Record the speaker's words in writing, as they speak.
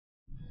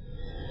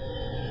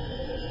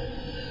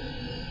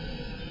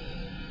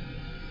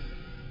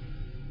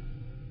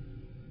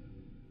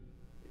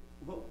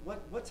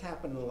what's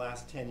happened in the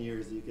last 10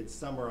 years that you could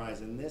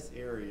summarize in this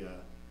area?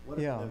 What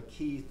are the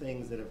key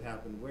things that have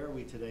happened? Where are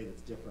we today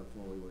that's different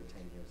from where we were 10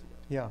 years ago?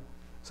 Yeah.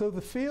 So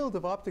the field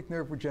of optic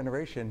nerve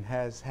regeneration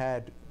has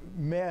had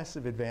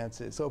massive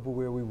advances over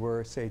where we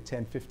were, say,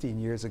 10, 15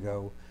 years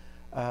ago.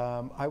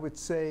 I would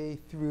say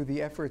through the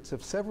efforts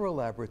of several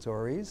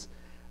laboratories,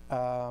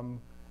 an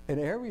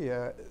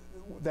area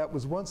that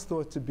was once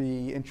thought to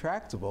be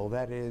intractable,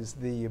 that is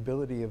the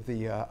ability of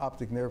the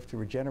optic nerve to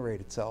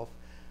regenerate itself,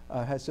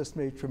 has just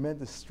made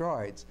tremendous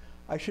strides.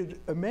 I should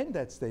amend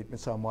that statement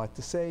somewhat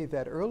to say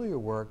that earlier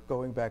work,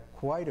 going back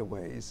quite a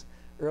ways,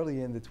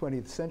 early in the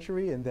 20th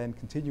century and then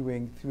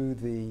continuing through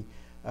the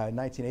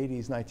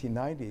 1980s,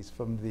 1990s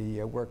from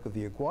the work of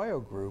the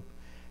Aguayo group,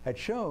 had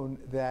shown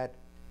that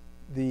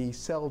the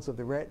cells of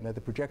the retina, the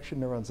projection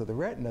neurons of the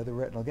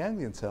retinal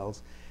ganglion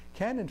cells,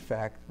 can in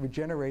fact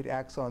regenerate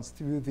axons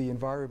through the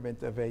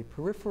environment of a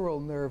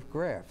peripheral nerve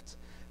graft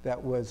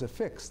that was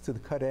affixed to the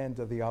cut end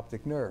of the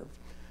optic nerve.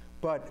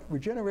 But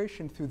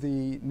regeneration through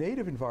the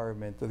native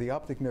environment of the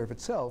optic nerve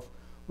itself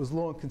was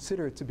long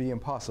considered to be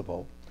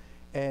impossible.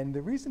 And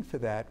the reason for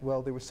that,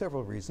 well, there were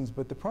several reasons,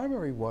 but the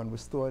primary one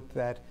was thought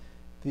that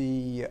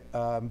the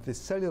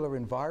cellular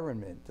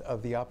environment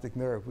of the optic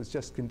nerve was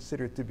just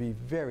considered to be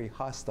very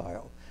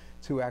hostile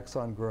to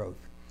axon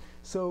growth.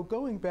 So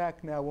going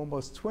back now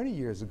almost 20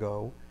 years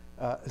ago,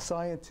 a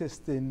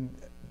scientist in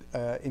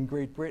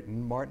Great Britain,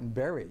 Martin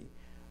Berry,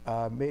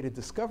 made a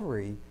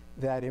discovery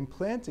that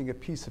implanting a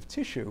piece of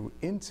tissue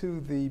into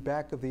the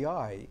back of the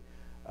eye,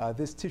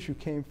 this tissue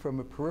came from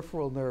a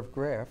peripheral nerve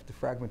graft, a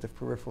fragment of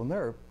peripheral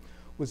nerve,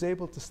 was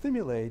able to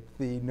stimulate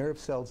the nerve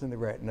cells in the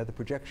retina, the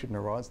projection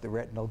neurons, the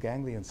retinal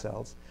ganglion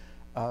cells,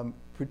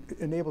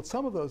 enabled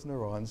some of those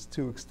neurons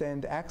to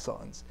extend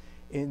axons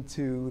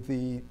into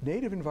the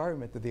native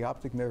environment of the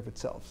optic nerve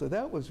itself. So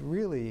that was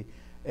really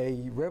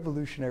a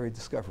revolutionary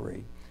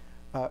discovery.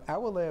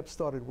 Our lab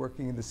started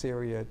working in this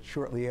area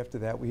shortly after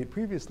that. We had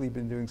previously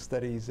been doing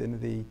studies in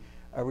the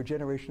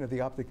regeneration of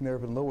the optic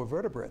nerve in lower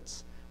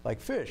vertebrates, like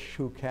fish,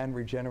 who can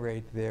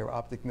regenerate their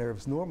optic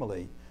nerves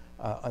normally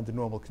under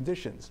normal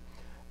conditions.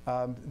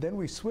 Then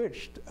we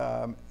switched.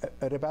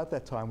 At about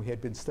that time, we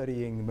had been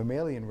studying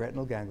mammalian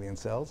retinal ganglion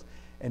cells,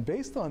 and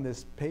based on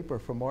this paper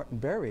from Martin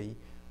Berry,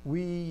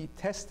 we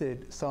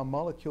tested some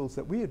molecules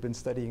that we had been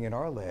studying in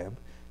our lab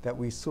that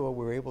we saw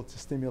were able to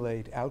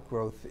stimulate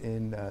outgrowth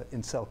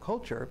in cell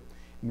culture,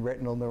 in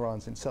retinal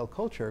neurons in cell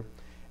culture,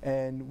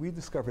 and we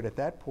discovered at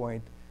that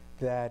point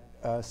that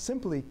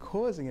simply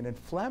causing an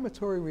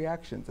inflammatory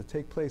reaction to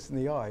take place in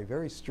the eye,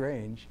 very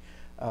strange,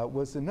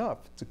 was enough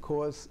to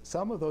cause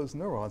some of those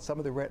neurons, some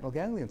of the retinal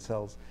ganglion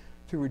cells,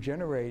 to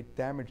regenerate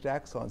damaged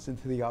axons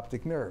into the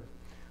optic nerve.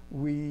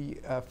 We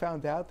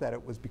found out that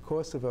it was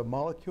because of a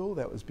molecule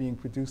that was being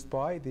produced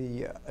by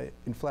the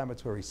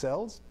inflammatory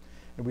cells,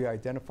 and we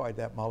identified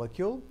that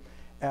molecule.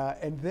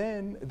 And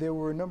then there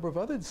were a number of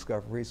other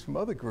discoveries from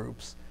other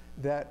groups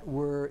that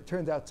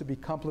turned out to be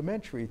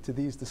complementary to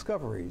these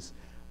discoveries.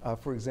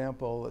 For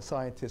example, a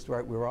scientist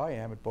right where I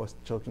am at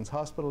Boston Children's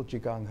Hospital,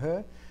 Jigang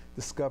He,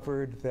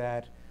 discovered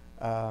that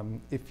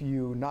if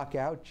you knock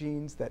out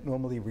genes that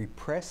normally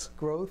repress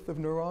growth of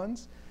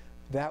neurons,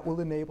 that will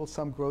enable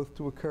some growth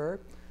to occur.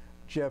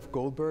 Jeff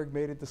Goldberg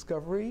made a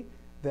discovery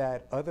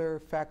that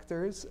other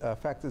factors,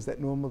 factors that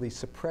normally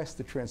suppress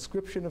the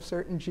transcription of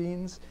certain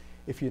genes,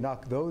 if you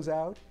knock those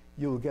out,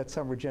 you'll get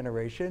some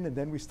regeneration. And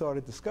then we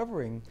started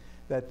discovering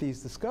that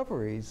these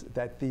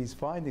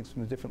findings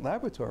from the different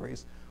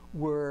laboratories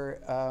were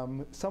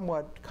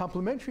somewhat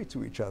complementary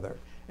to each other.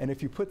 And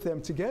if you put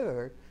them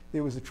together,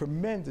 there was a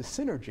tremendous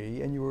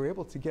synergy, and you were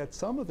able to get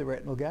some of the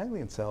retinal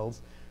ganglion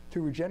cells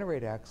to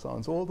regenerate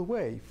axons all the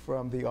way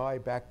from the eye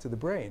back to the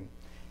brain.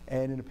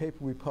 And in a paper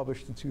we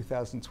published in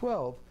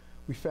 2012,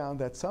 we found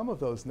that some of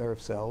those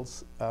nerve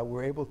cells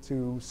were able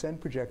to send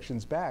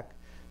projections back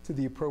to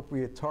the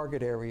appropriate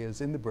target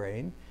areas in the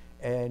brain,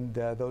 and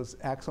those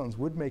axons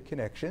would make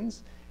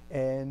connections.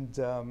 And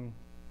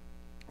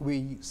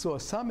we saw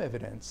some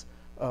evidence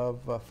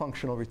of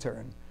functional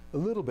return, a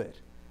little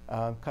bit,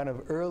 kind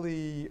of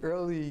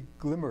early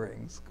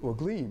glimmerings or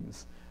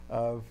gleams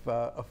of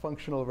a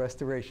functional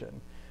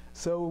restoration.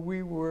 So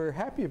we were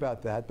happy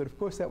about that, but of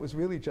course that was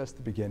really just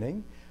the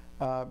beginning.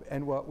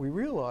 And what we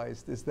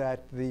realized is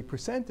that the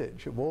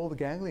percentage of all the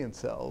ganglion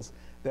cells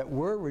that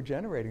were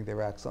regenerating their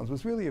axons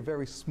was really a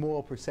very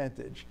small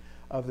percentage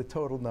of the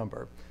total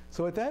number.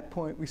 So at that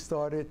point, we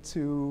started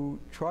to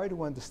try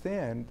to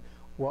understand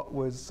what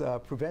was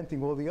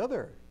preventing all the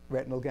other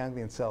retinal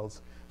ganglion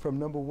cells from,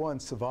 number one,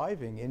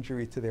 surviving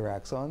injury to their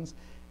axons,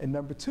 and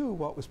number two,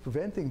 what was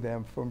preventing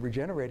them from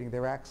regenerating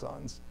their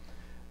axons.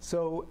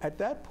 So at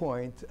that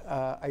point,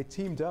 I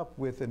teamed up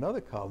with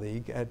another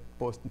colleague at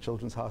Boston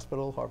Children's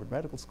Hospital, Harvard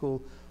Medical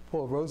School,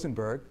 Paul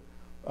Rosenberg,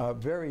 a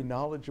very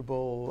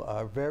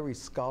knowledgeable, very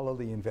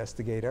scholarly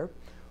investigator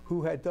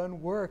who had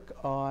done work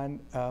on,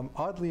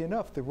 oddly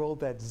enough, the role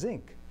that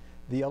zinc,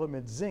 the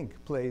element zinc,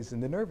 plays in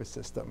the nervous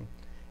system.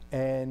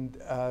 And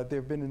there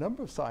have been a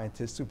number of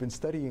scientists who've been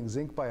studying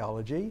zinc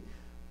biology,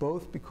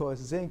 both because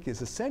zinc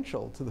is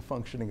essential to the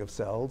functioning of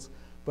cells,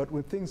 but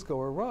when things go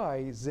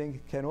awry,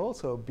 zinc can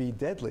also be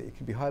deadly. It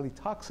can be highly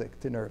toxic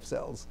to nerve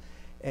cells.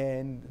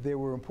 And there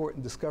were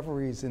important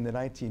discoveries in the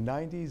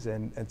 1990s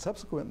and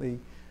subsequently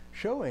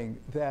showing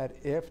that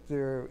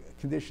after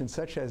conditions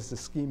such as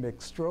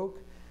ischemic stroke,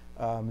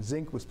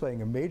 zinc was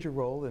playing a major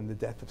role in the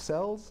death of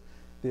cells.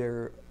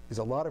 There is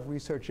a lot of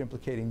research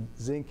implicating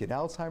zinc in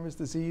Alzheimer's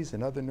disease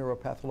and other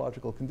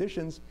neuropathological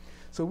conditions.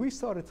 So we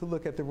started to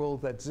look at the role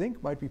that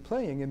zinc might be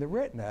playing in the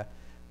retina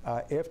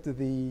after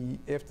the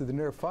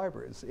nerve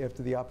fibers,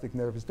 after the optic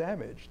nerve is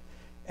damaged.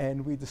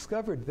 And we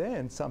discovered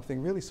then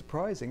something really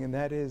surprising, and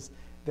that is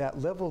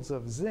that levels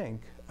of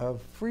zinc, of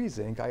free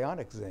zinc,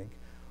 ionic zinc,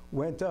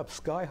 went up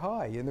sky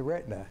high in the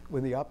retina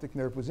when the optic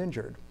nerve was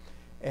injured.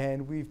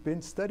 And we've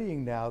been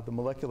studying now the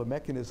molecular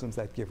mechanisms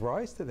that give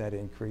rise to that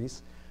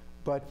increase.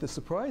 But the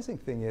surprising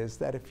thing is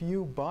that if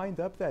you bind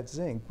up that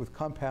zinc with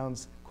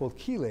compounds called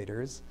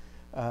chelators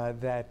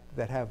that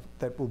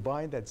will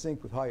bind that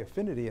zinc with high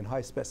affinity and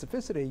high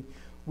specificity,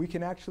 we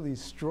can actually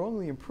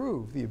strongly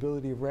improve the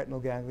ability of retinal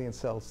ganglion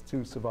cells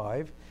to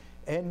survive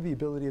and the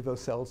ability of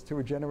those cells to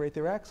regenerate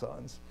their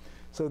axons.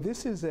 So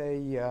this is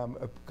a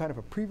kind of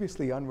a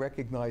previously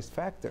unrecognized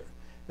factor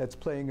that's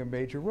playing a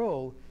major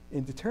role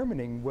in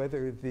determining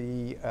whether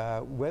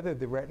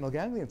the retinal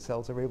ganglion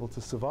cells are able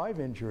to survive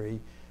injury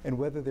and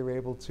whether they're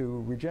able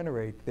to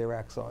regenerate their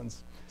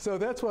axons. So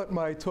that's what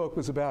my talk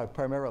was about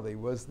primarily,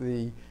 was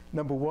the,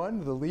 number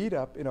one, the lead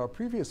up in our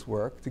previous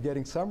work to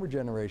getting some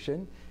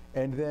regeneration,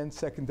 and then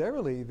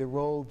secondarily, the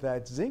role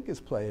that zinc is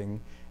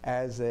playing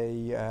as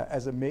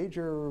a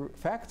major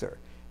factor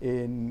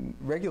in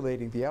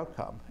regulating the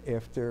outcome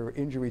after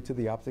injury to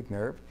the optic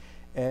nerve.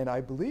 And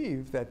I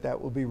believe that that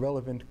will be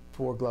relevant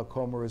for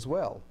glaucoma as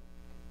well.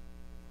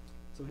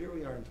 So here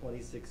we are in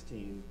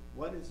 2016.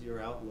 What is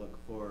your outlook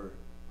for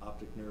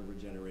optic nerve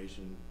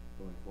regeneration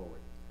going forward?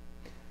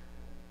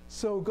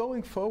 So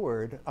going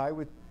forward,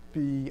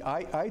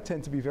 I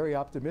tend to be very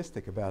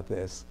optimistic about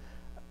this.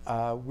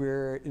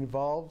 We're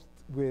involved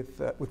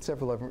with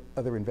several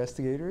other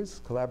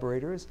investigators,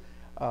 collaborators,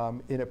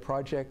 in a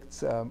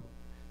project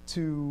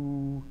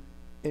to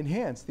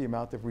enhance the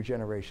amount of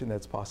regeneration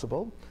that's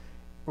possible.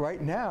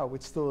 Right now,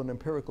 it's still an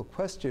empirical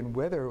question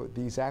whether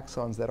these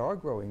axons that are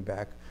growing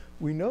back,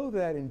 we know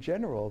that in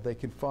general they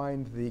can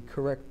find the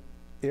correct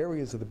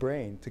areas of the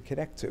brain to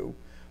connect to,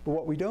 but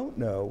what we don't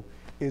know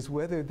is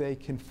whether they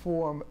can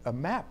form a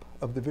map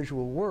of the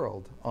visual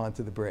world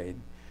onto the brain.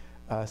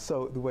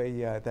 So the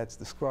way that's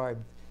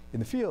described in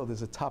the field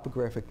is a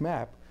topographic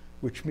map,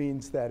 which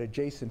means that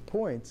adjacent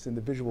points in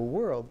the visual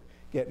world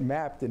get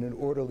mapped in an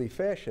orderly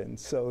fashion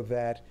so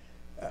that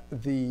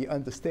the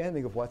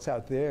understanding of what's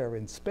out there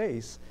in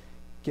space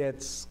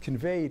gets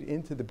conveyed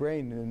into the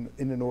brain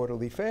in an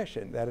orderly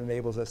fashion. That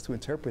enables us to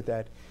interpret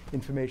that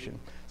information.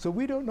 So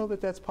we don't know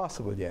that that's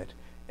possible yet.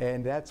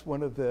 And that's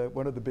one of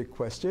the big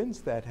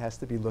questions that has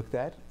to be looked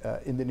at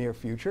in the near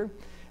future.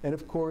 And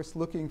of course,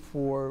 looking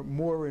for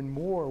more and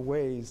more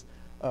ways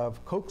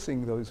of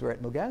coaxing those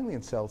retinal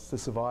ganglion cells to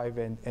survive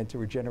and to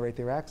regenerate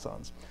their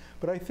axons.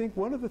 But I think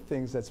one of the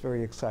things that's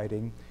very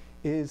exciting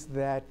is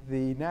that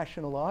the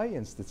National Eye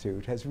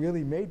Institute has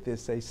really made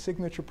this a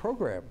signature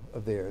program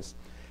of theirs.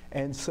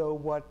 And so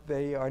what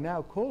they are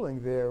now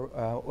calling their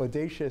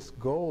Audacious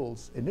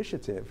Goals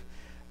initiative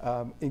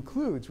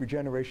includes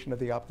regeneration of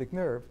the optic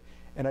nerve.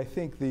 And I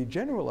think the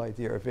general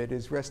idea of it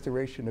is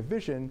restoration of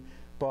vision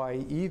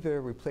by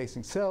either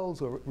replacing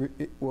cells or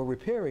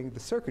repairing the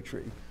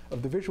circuitry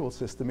of the visual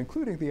system,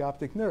 including the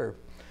optic nerve.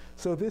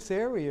 So this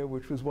area,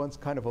 which was once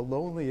kind of a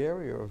lonely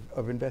area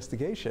of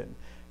investigation,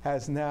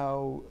 has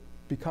now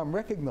become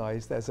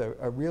recognized as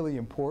a really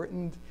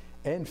important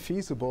and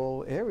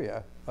feasible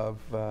area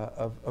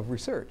of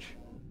research.